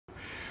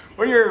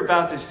What you're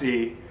about to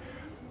see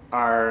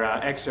are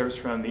excerpts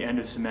from the end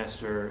of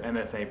semester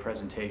MFA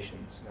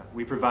presentations.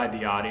 We provide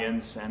the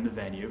audience and the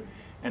venue,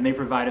 and they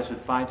provide us with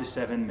 5 to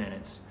 7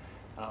 minutes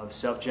of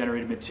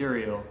self-generated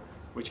material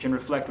which can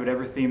reflect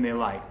whatever theme they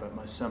like, but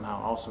must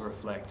somehow also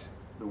reflect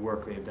the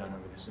work they have done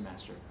over the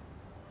semester.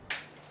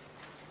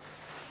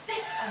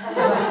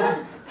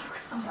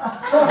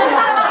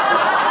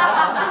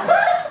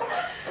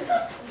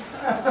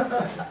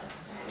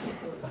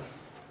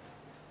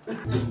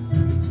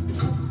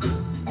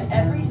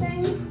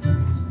 Everything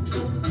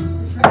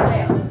is for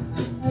sale.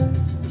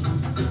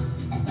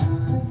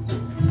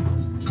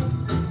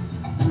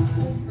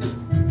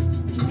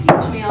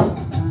 Piecemeal.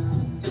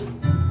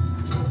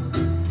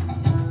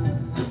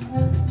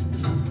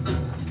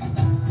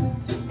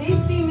 They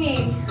see me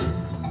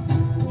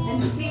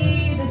and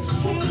see the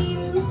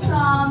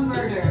chainsaw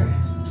murder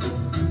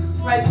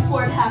right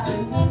before it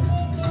happens.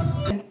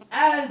 And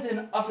as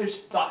in uffish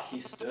thought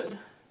he stood,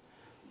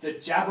 the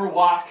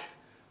Jabberwock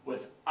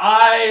with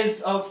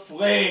eyes of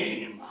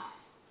flame.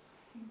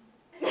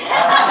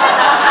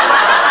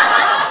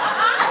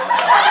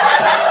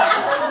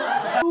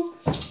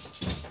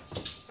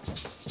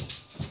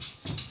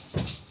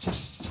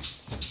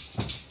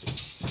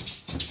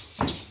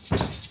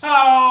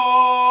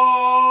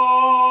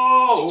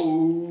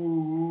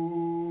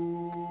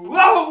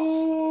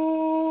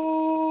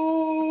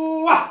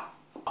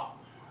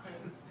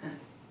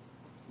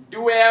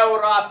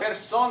 €2 a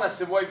persona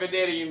se vuoi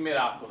vedere il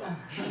miracolo.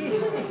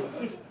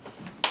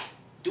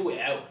 2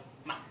 euro?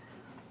 Ma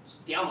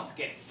stiamo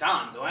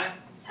scherzando, eh?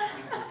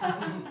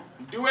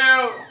 2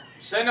 euro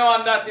se no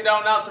andate da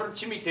un altro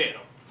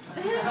cimitero.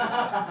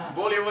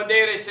 Voglio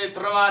vedere se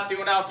trovate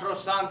un altro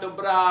santo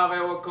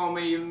bravo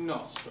come il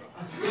nostro.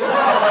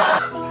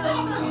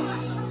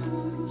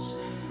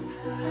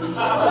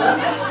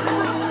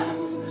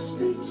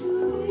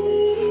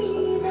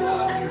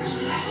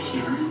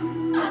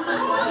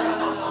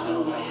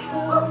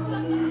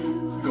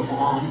 Go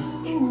on.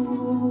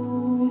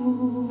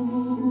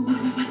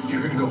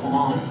 You're gonna go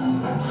on.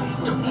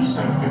 Don't you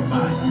say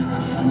goodbyes.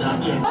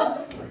 Not yet.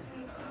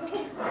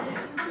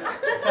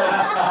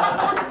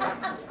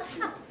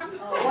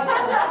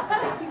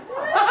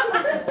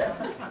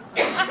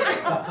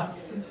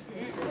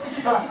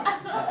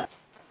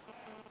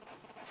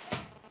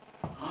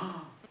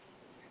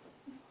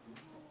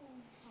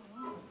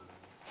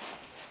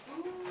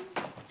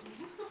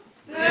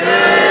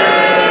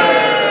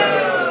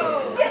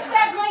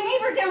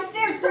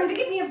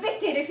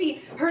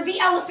 Heard the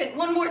elephant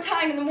one more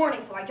time in the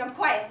morning, so I jumped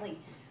quietly.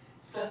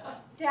 Dad?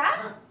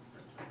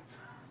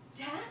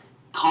 Dad?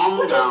 Calm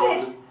What down,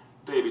 is this?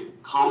 baby.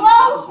 Calm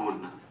Hello?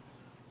 down.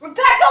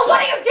 Rebecca,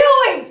 what are you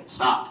doing?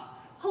 Stop.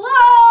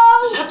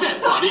 Hello? Zip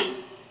it, buddy.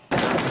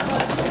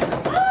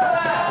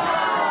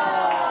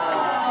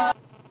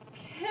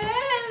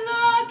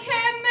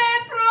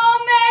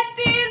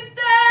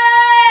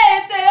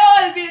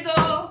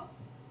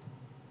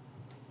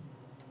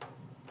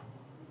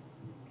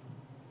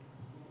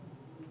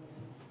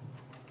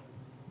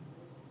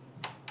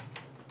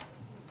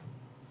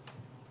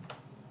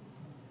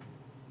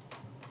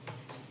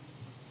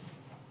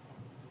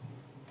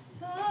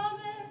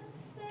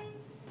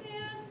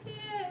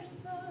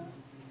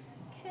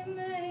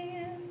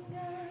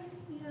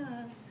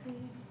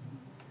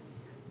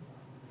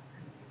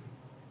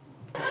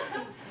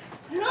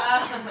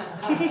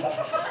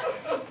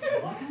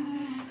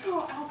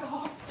 Oh,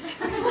 alcohol.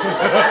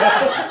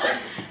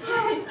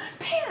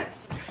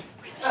 Pants.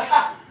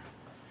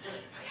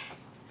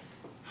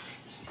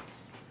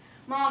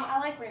 Mom, I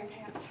like wearing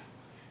pants.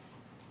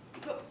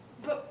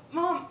 But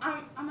Mom,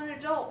 I'm an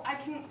adult. I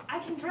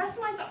can dress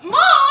myself.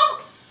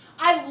 Mom!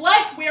 I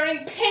like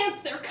wearing pants.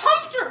 They're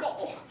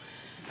comfortable.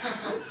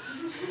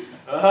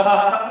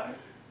 Mom,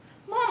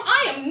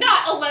 I am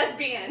not a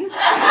lesbian.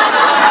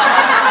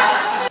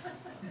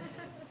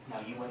 Now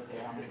you wait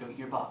there, I'm gonna go get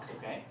your box,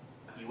 okay?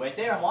 You wait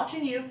there, I'm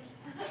watching you.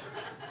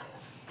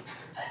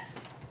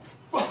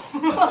 What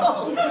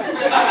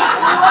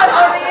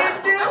are you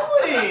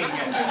doing?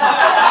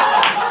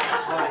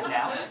 Alright,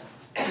 now.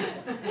 I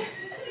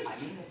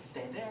mean it,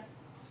 stay there.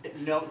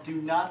 No, do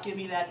not give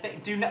me that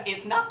thing. Do not,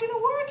 it's not gonna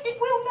work, it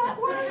will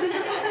not work.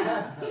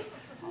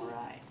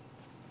 Alright.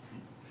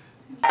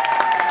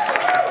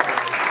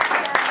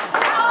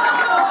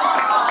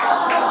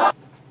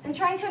 And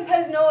trying to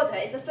impose an order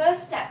is the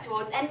first step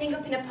towards ending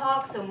up in a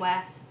park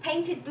somewhere,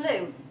 painted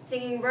blue,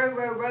 singing Row,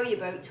 Row, Row Your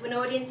Boat to an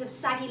audience of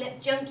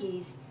saggy-lipped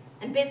junkies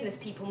and business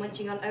people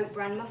munching on oat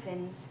bran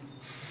muffins.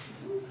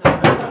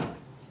 And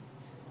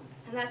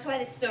that's where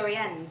this story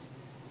ends.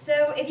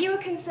 So if you were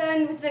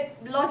concerned with the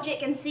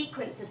logic and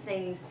sequence of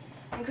things,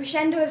 and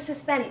crescendo of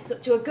suspense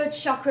up to a good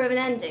shocker of an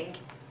ending,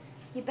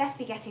 you'd best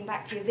be getting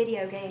back to your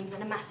video games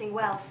and amassing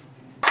wealth.